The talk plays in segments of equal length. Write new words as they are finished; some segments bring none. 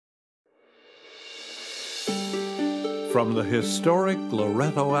from the historic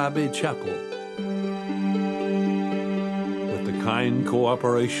Loretto Abbey Chapel, with the kind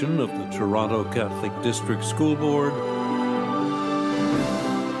cooperation of the Toronto Catholic District School Board,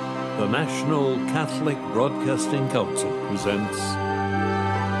 the National Catholic Broadcasting Council presents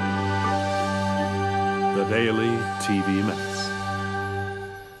the Daily TV Mass.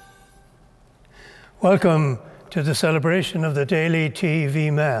 Welcome to the celebration of the Daily TV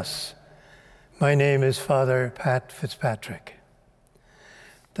Mass. My name is Father Pat Fitzpatrick.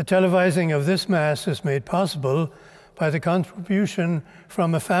 The televising of this Mass is made possible by the contribution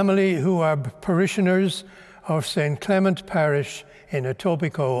from a family who are parishioners of St. Clement Parish in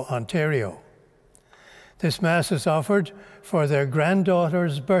Etobicoke, Ontario. This Mass is offered for their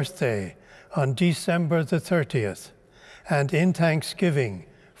granddaughter's birthday on December the 30th and in thanksgiving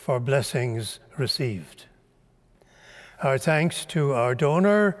for blessings received. Our thanks to our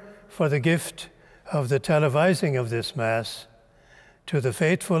donor for the gift of the televising of this Mass, to the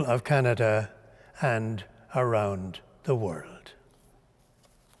faithful of Canada and around the world.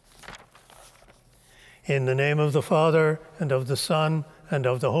 In the name of the Father, and of the Son, and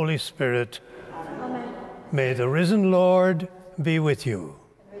of the Holy Spirit, Amen. May the risen Lord be with you.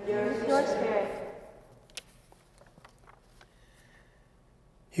 And with your spirit.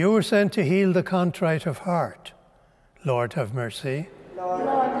 You were sent to heal the contrite of heart. Lord, have mercy. Lord,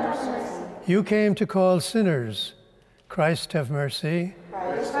 have mercy. You came to call sinners. Christ, have mercy.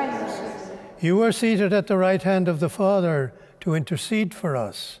 Christ, have mercy. You are seated at the right hand of the Father to intercede for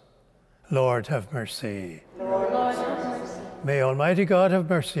us. Lord, have mercy. Lord, have mercy. May Almighty God have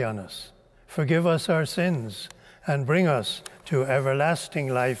mercy on us, forgive us our sins, and bring us to everlasting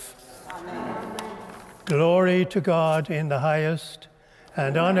life. Amen. Glory to God in the highest,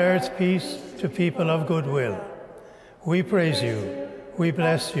 and on earth peace to people of good will. We praise you, we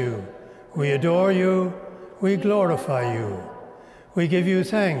bless you, we adore you, we glorify you. We give you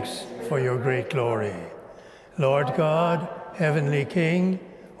thanks for your great glory. Lord God, Heavenly King,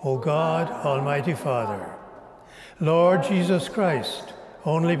 O God, Almighty Father. Lord Jesus Christ,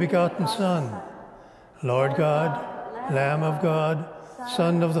 only begotten Son. Lord God, Lamb of God,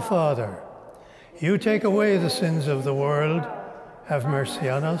 Son of the Father. You take away the sins of the world, have mercy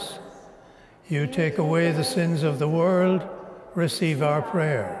on us. You take away the sins of the world, receive our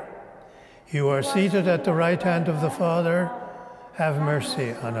prayer. You are seated at the right hand of the Father, have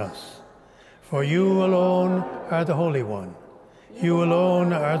mercy on us. For you alone are the Holy One. You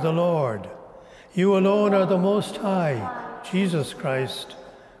alone are the Lord. You alone are the Most High, Jesus Christ,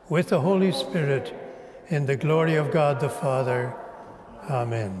 with the Holy Spirit, in the glory of God the Father.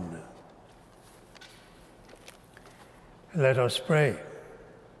 Amen. Let us pray.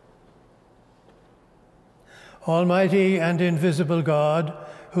 Almighty and invisible God,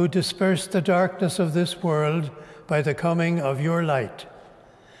 who dispersed the darkness of this world by the coming of your light,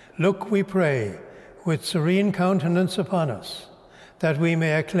 look, we pray, with serene countenance upon us, that we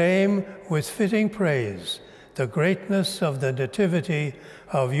may acclaim with fitting praise the greatness of the nativity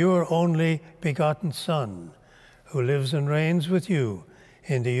of your only begotten Son, who lives and reigns with you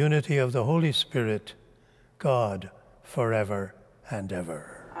in the unity of the Holy Spirit, God, forever and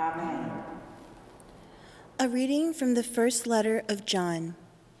ever. Amen. A reading from the first letter of John.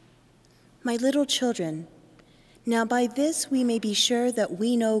 My little children, now by this we may be sure that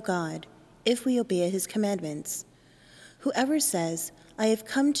we know God, if we obey his commandments. Whoever says, I have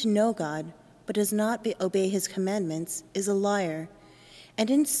come to know God, but does not obey his commandments, is a liar,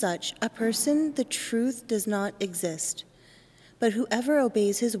 and in such a person the truth does not exist. But whoever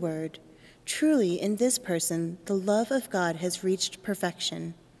obeys his word, truly in this person the love of God has reached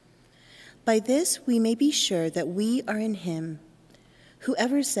perfection. By this we may be sure that we are in him.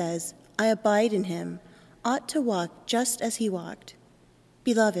 Whoever says, I abide in him, ought to walk just as he walked.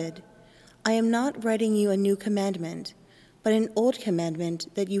 Beloved, I am not writing you a new commandment, but an old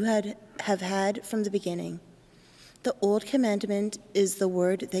commandment that you have had from the beginning. The old commandment is the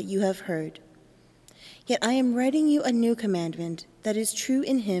word that you have heard. Yet I am writing you a new commandment that is true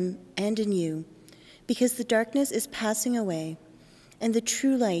in him and in you, because the darkness is passing away, and the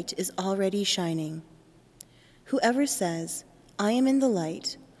true light is already shining. Whoever says, I am in the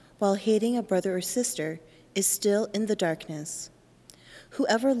light, while hating a brother or sister, is still in the darkness.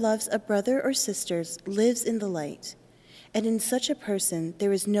 Whoever loves a brother or sister lives in the light, and in such a person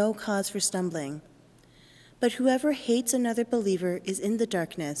there is no cause for stumbling. But whoever hates another believer is in the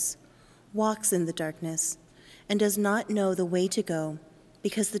darkness, walks in the darkness, and does not know the way to go,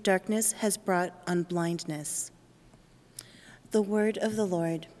 because the darkness has brought on blindness. The word of the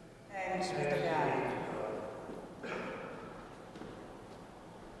Lord. Thanks be to God.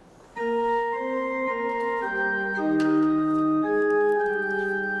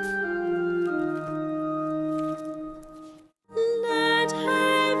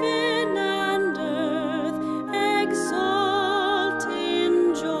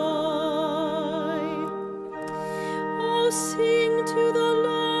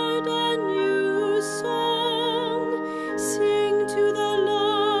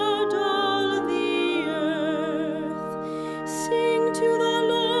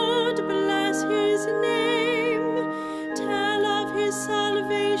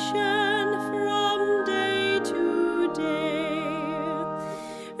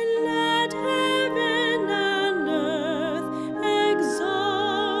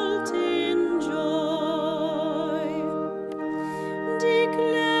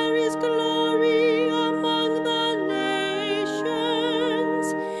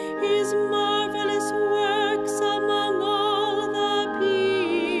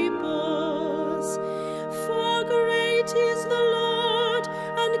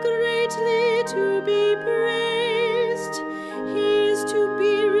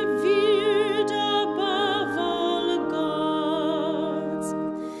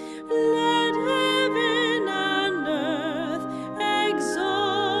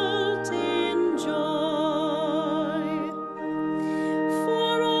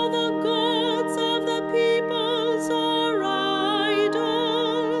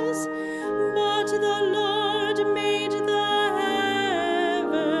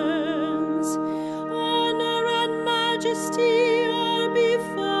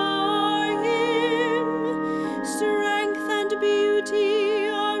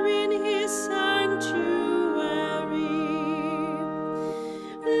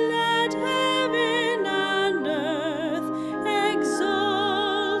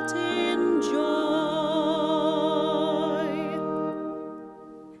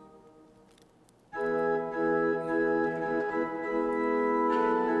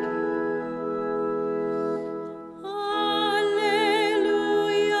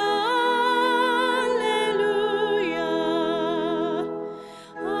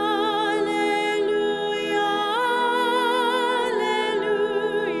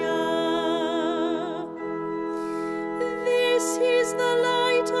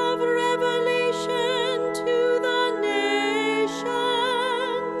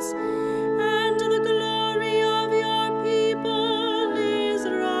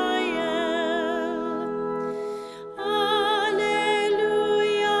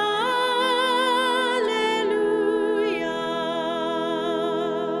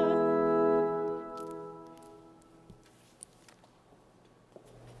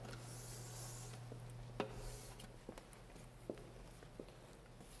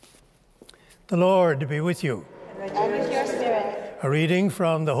 The Lord be with you. And with your spirit. A reading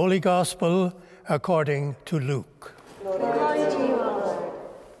from the Holy Gospel according to Luke. Glory to you, O Lord.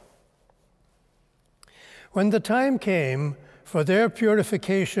 When the time came for their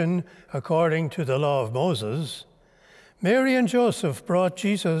purification according to the law of Moses, Mary and Joseph brought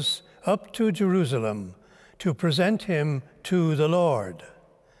Jesus up to Jerusalem to present him to the Lord.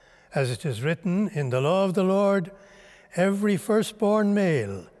 As it is written in the law of the Lord, every firstborn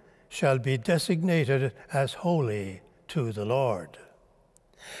male shall be designated as holy to the Lord.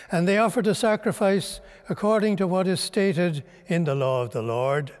 And they offered a sacrifice according to what is stated in the law of the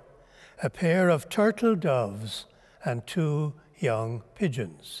Lord, a pair of turtle doves and 2 young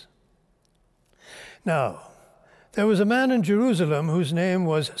pigeons. Now, there was a man in Jerusalem whose name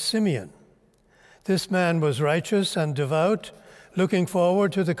was Simeon. This man was righteous and devout, looking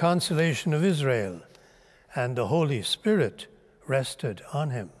forward to the consolation of Israel, and the Holy Spirit rested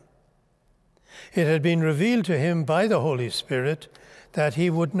on him. It had been revealed to him by the Holy Spirit that he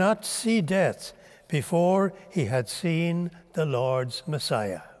would not see death before he had seen the Lord's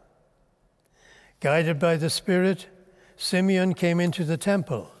Messiah. Guided by the Spirit, Simeon came into the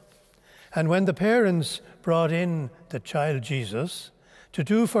temple, and when the parents brought in the child Jesus to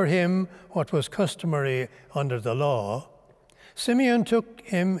do for him what was customary under the law, Simeon took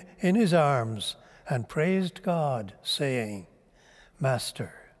him in his arms and praised God, saying,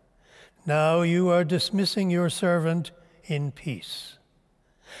 "Master, now you are dismissing your servant in peace,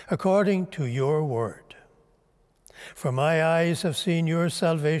 according to your word. For my eyes have seen your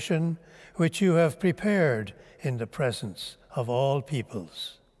salvation, which you have prepared in the presence of all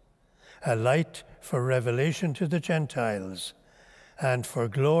peoples, a light for revelation to the Gentiles and for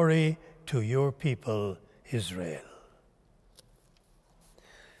glory to your people Israel."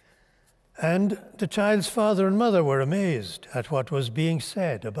 And the child's father and mother were amazed at what was being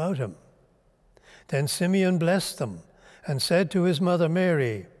said about him. Then Simeon blessed them and said to his mother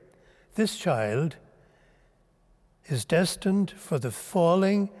Mary, "This child is destined for the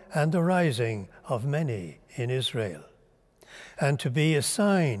falling and the rising of many in Israel, and to be a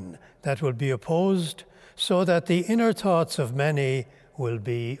sign that will be opposed, so that the inner thoughts of many will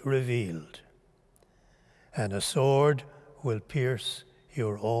be revealed. And a sword will pierce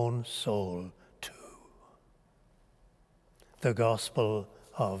your own soul too." The Gospel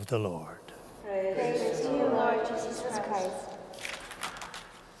of the Lord. Praise to you, Lord Jesus Christ.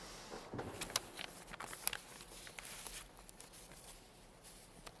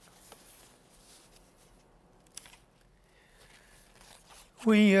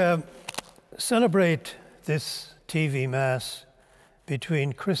 We celebrate this TV Mass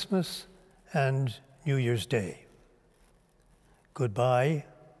between Christmas and New Year's Day. Goodbye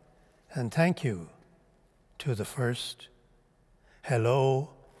and thank you to the first.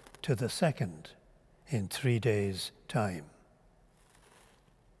 Hello to the second in 3 days' time.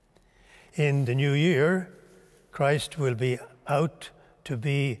 In the new year, Christ will be out to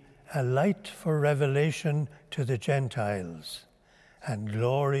be a light for revelation to the Gentiles and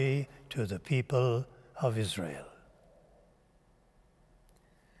glory to the people of Israel.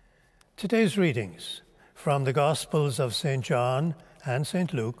 Today's readings from the Gospels of St. John and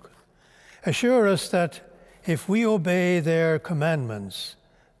St. Luke assure us that if we obey their commandments,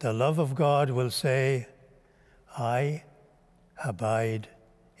 the love of God will say, "I abide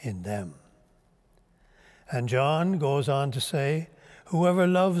in them." And John goes on to say, "Whoever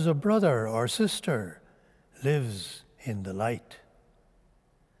loves a brother or sister lives in the light."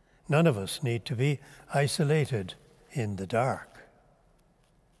 None of us need to be isolated in the dark.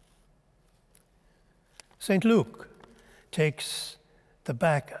 St. Luke takes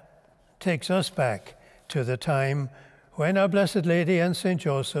us back to the time when Our Blessed Lady and St.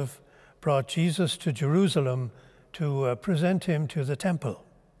 Joseph brought Jesus to Jerusalem to present him to the temple.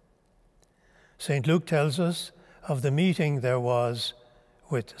 St. Luke tells us of the meeting there was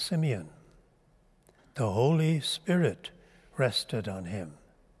with Simeon. The Holy Spirit rested on him.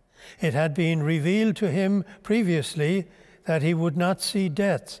 It had been revealed to him previously that he would not see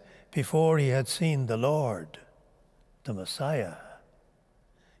death before he had seen the Lord, the Messiah,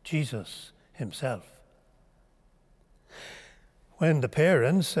 Jesus himself. When the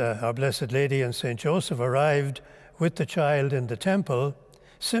parents, Our Blessed Lady and St. Joseph, arrived with the child in the temple,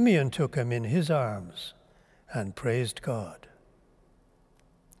 Simeon took him in his arms and praised God.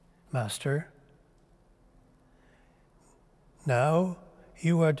 "Master, now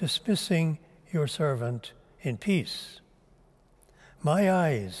you are dismissing your servant in peace. My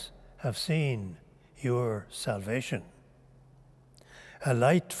eyes have seen your salvation, a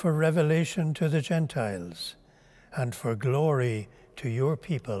light for revelation to the Gentiles and for glory to your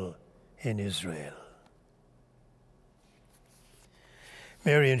people in Israel.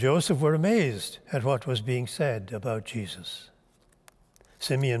 Mary and Joseph were amazed at what was being said about Jesus.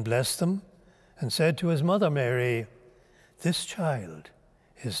 Simeon blessed them and said to his mother Mary, "This child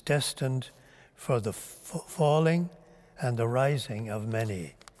is destined for the falling and the rising of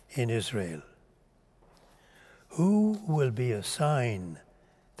many in Israel. Who will be a sign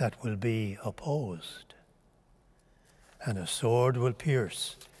that will be opposed? And a sword will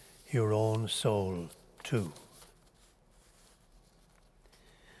pierce your own soul too."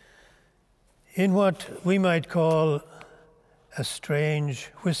 In what we might call a strange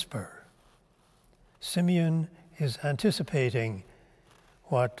whisper, Simeon is anticipating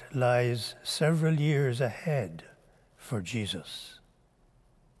what lies several years ahead for Jesus.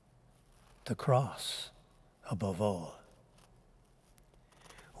 The cross, above all.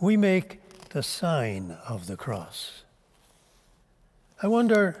 We make the sign of the cross. I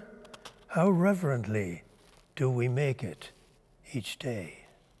wonder, how reverently do we make it each day?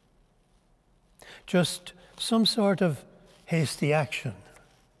 Just some sort of hasty action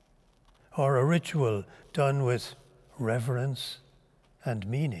or a ritual done with reverence and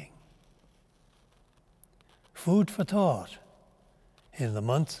meaning. Food for thought in the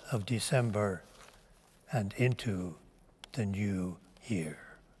month of December and into the new year.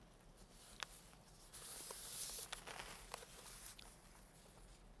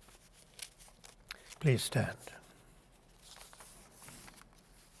 Please stand.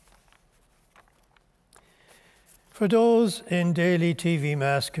 For those in daily TV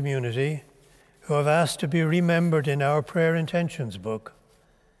Mass community who have asked to be remembered in our prayer intentions book,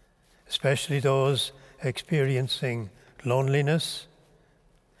 especially those experiencing loneliness,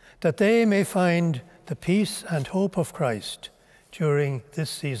 that they may find the peace and hope of Christ during this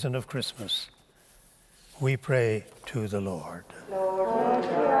season of Christmas, we pray to the Lord. Lord,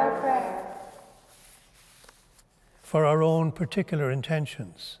 hear our prayer. For our own particular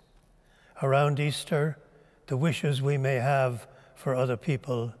intentions around Easter, the wishes we may have for other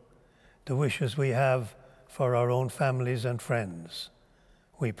people, the wishes we have for our own families and friends,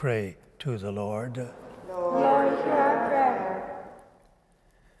 we pray to the Lord. Lord, hear our prayer.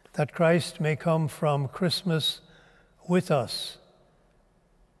 That Christ may come from Christmas with us,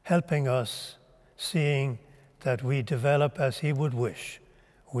 helping us, seeing that we develop as He would wish,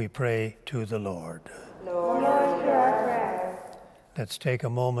 we pray to the Lord. Lord, hear our prayer. Let's take a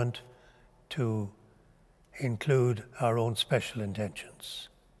moment to include our own special intentions.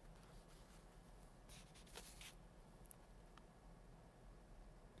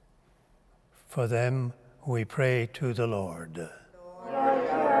 For them, we pray to the Lord. Lord, hear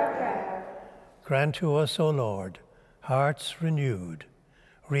our prayer. Grant to us, O Lord, hearts renewed,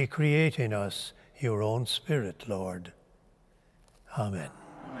 recreate in us your own Spirit, Lord. Amen.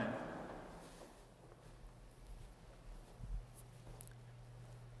 Amen.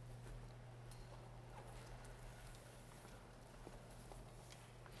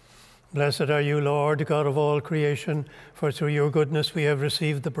 Blessed are you, Lord, God of all creation, for through your goodness we have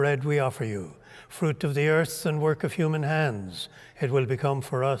received the bread we offer you, fruit of the earth and work of human hands. It will become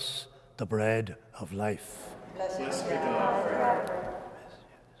for us the bread of life. Blessed be God forever.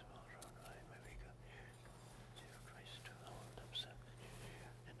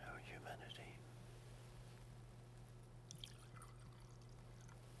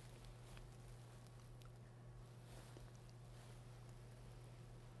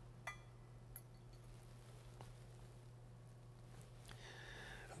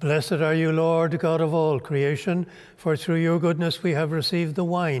 Blessed are you, Lord, God of all creation, for through your goodness we have received the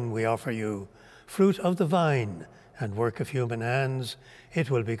wine we offer you, fruit of the vine and work of human hands. It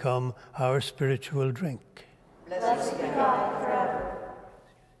will become our spiritual drink. Blessed be God forever.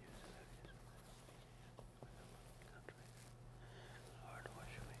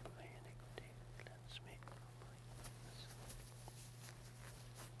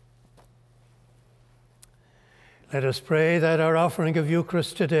 Let us pray that our offering of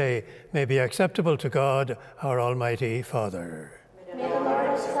Eucharist today may be acceptable to God, our Almighty Father. May the Lord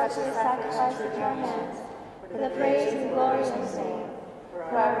accept the sacrifice at your hands for the praise and glory of His name, for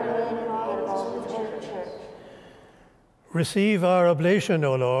our good and all of the Holy Church. Receive our oblation,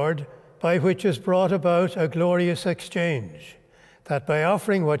 O Lord, by which is brought about a glorious exchange, that by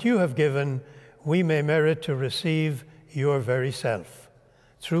offering what you have given, we may merit to receive your very self.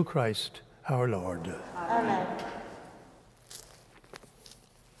 Through Christ our Lord. Amen.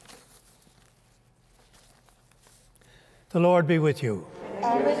 The Lord be with you.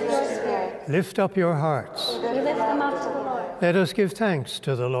 And with your spirit. Lift up your hearts. We lift them up to the Lord. Let us give thanks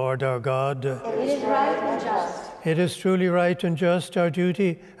to the Lord our God. It is right and just. It is truly right and just, our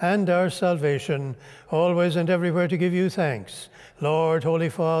duty and our salvation, always and everywhere to give you thanks, Lord, Holy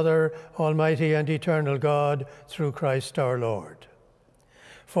Father, Almighty and eternal God, through Christ our Lord.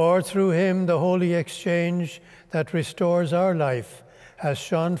 For through him the holy exchange that restores our life has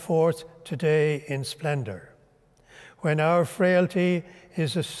shone forth today in splendor. When our frailty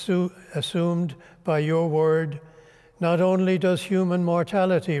is assumed by your word, not only does human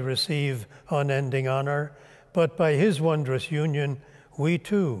mortality receive unending honor, but by his wondrous union, we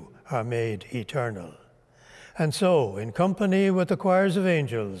too are made eternal. And so, in company with the choirs of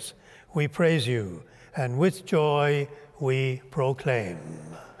angels, we praise you, and with joy we proclaim.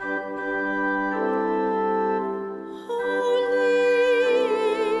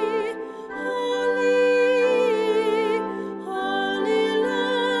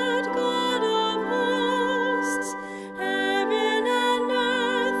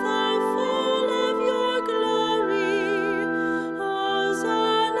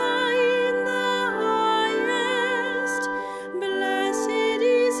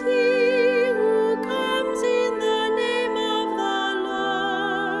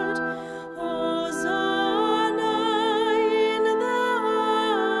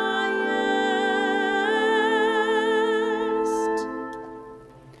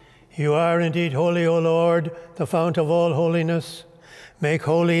 You are indeed holy, O Lord, the fount of all holiness. Make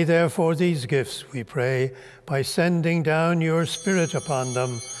holy, therefore, these gifts, we pray, by sending down your Spirit upon them,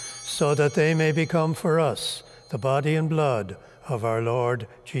 so that they may become for us the body and blood of our Lord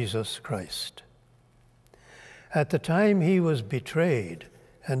Jesus Christ. At the time he was betrayed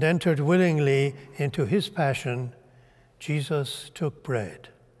and entered willingly into his passion, Jesus took bread,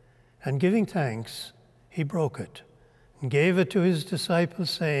 and giving thanks, he broke it, and gave it to his disciples,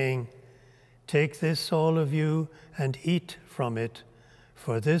 saying, "Take this, all of you, and eat from it,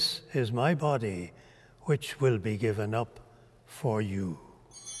 for this is my body, which will be given up for you."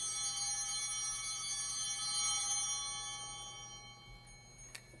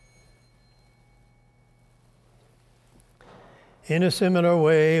 In a similar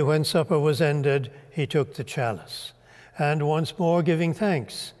way, when supper was ended, he took the chalice, and once more giving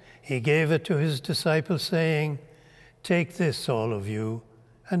thanks, he gave it to his disciples, saying, "Take this, all of you,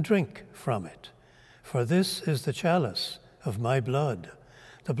 and drink from it, for this is the chalice of my blood,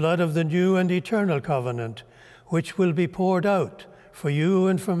 the blood of the new and eternal covenant, which will be poured out for you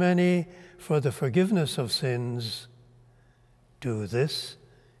and for many for the forgiveness of sins. Do this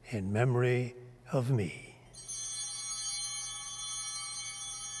in memory of me."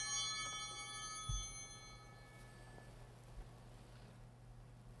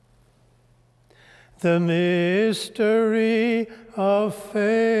 The mystery of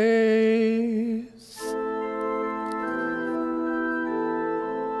faith.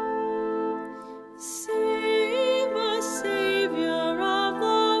 Save us, Savior of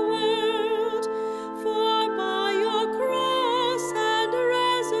the world, for by your cross and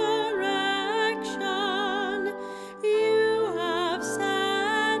resurrection you have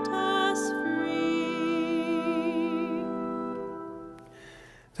set us free.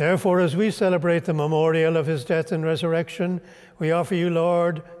 Therefore, as we celebrate the memorial of his death and resurrection, we offer you,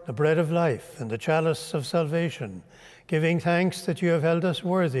 Lord, the bread of life and the chalice of salvation, giving thanks that you have held us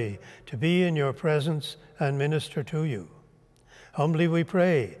worthy to be in your presence and minister to you. Humbly we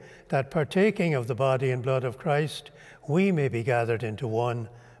pray that, partaking of the body and blood of Christ, we may be gathered into one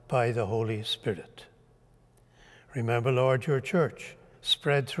by the Holy Spirit. Remember, Lord, your church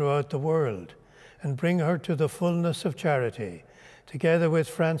spread throughout the world, and bring her to the fullness of charity, together with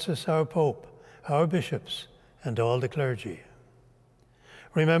Francis our Pope, our bishops, and all the clergy.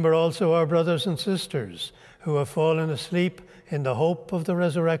 Remember also our brothers and sisters who have fallen asleep in the hope of the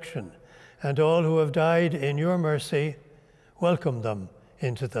resurrection, and all who have died in your mercy. Welcome them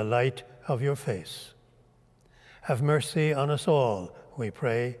into the light of your face. Have mercy on us all, we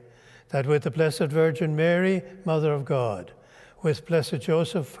pray, that with the Blessed Virgin Mary, Mother of God, with blessed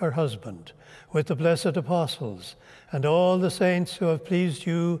Joseph, her husband, with the blessed apostles, and all the saints who have pleased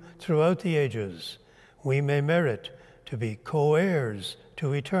you throughout the ages, we may merit to be co-heirs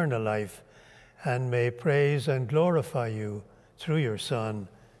to eternal life, and may praise and glorify you through your Son,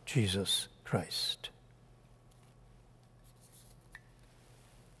 Jesus Christ.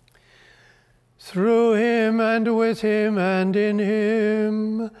 Through him and with him and in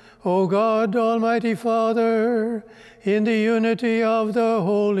him, O God, Almighty Father, in the unity of the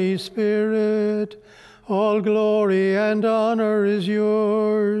Holy Spirit, all glory and honor is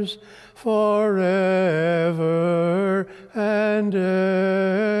yours forever and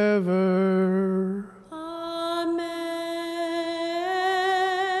ever. Amen.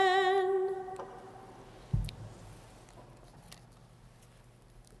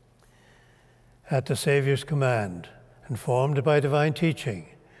 At the Saviour's command, informed by divine teaching,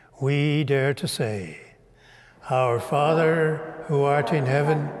 we dare to say, Our Father, who art in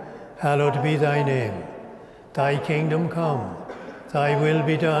heaven, hallowed be thy name. Thy kingdom come, thy will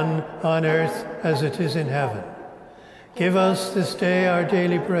be done on earth as it is in heaven. Give us this day our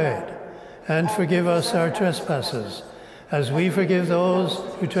daily bread, and forgive us our trespasses, as we forgive those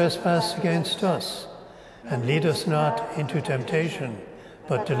who trespass against us. And lead us not into temptation,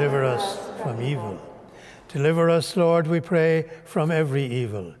 but deliver us from evil. Deliver us, Lord, we pray, from every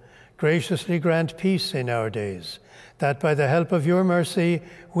evil. Graciously grant peace in our days, that by the help of your mercy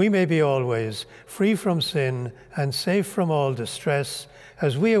we may be always free from sin and safe from all distress,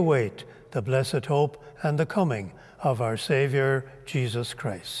 as we await the blessed hope and the coming of our Saviour, Jesus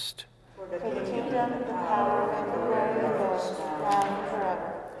Christ. For the kingdom, the power, and the glory of yours, now and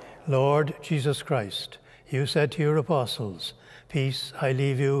forever. Lord Jesus Christ, you said to your apostles, Peace I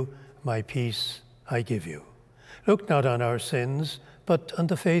leave you, my peace I give you. Look not on our sins, but on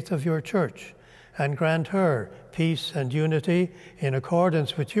the faith of your church, and grant her peace and unity in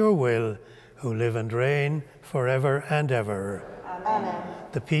accordance with your will, who live and reign forever and ever. Amen.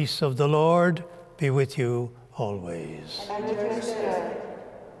 The peace of the Lord be with you always. And with your spirit.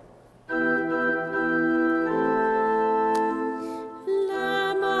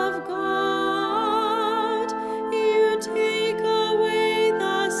 Lamb of God, you take away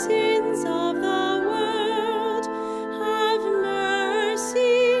the sins of the world. Have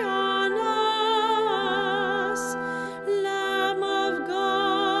mercy on us. Lamb of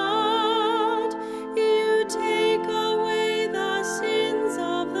God, you take away the sins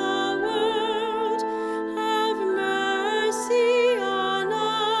of the world. Have mercy on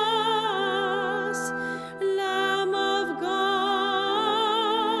us. Lamb of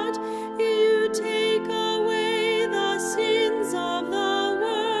God, you take away the sins of the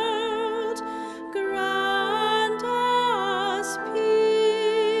world. Grant us peace.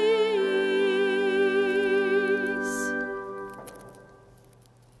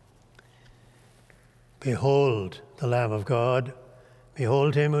 Behold the Lamb of God.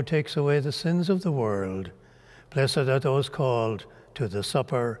 Behold him who takes away the sins of the world. Blessed are those called to the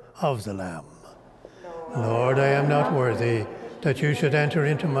supper of the Lamb. Lord, I am not worthy that you should enter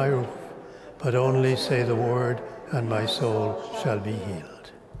into my roof, but only say the word, and my soul shall be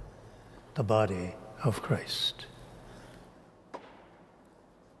healed. The body of Christ.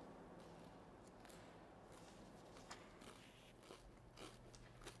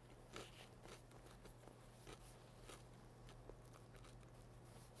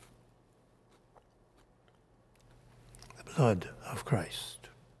 The blood of Christ.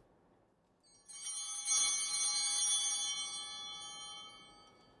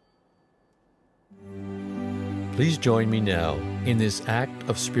 Please join me now in this act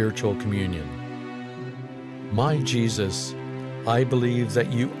of spiritual communion. My Jesus, I believe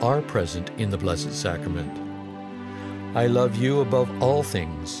that you are present in the Blessed Sacrament. I love you above all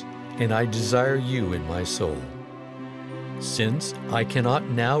things, and I desire you in my soul. Since I cannot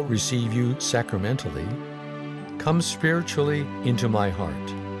now receive you sacramentally, come spiritually into my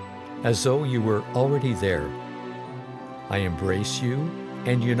heart, as though you were already there. I embrace you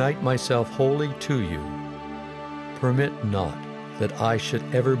and unite myself wholly to you. Permit not that I should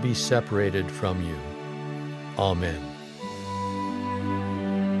ever be separated from you. Amen.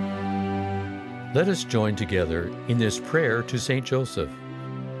 Let us join together in this prayer to Saint Joseph.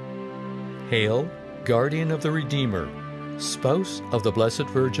 Hail, guardian of the Redeemer, spouse of the Blessed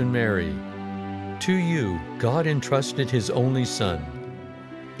Virgin Mary. To you God entrusted his only Son.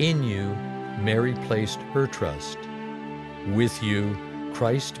 In you Mary placed her trust. With you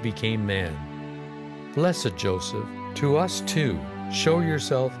Christ became man. Blessed Joseph, to us too show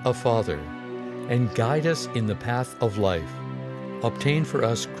yourself a father, and guide us in the path of life. Obtain for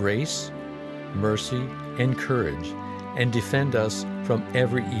us grace, mercy, and courage, and defend us from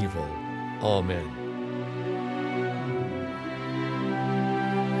every evil. Amen.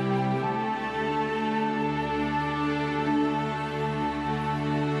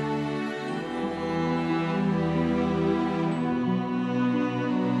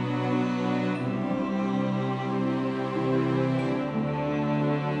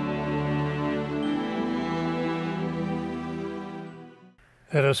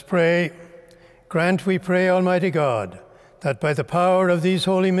 Let us pray. Grant, we pray, Almighty God, that by the power of these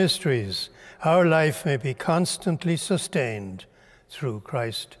holy mysteries, our life may be constantly sustained through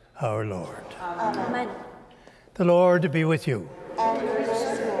Christ our Lord. Amen. The Lord be with you. And with your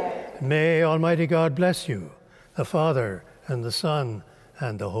spirit. May Almighty God bless you, the Father, and the Son,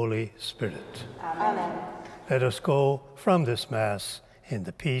 and the Holy Spirit. Amen. Let us go from this Mass in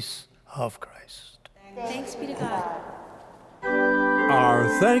the peace of Christ. Thanks be to God. Our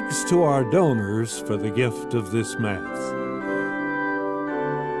thanks to our donors for the gift of this Mass.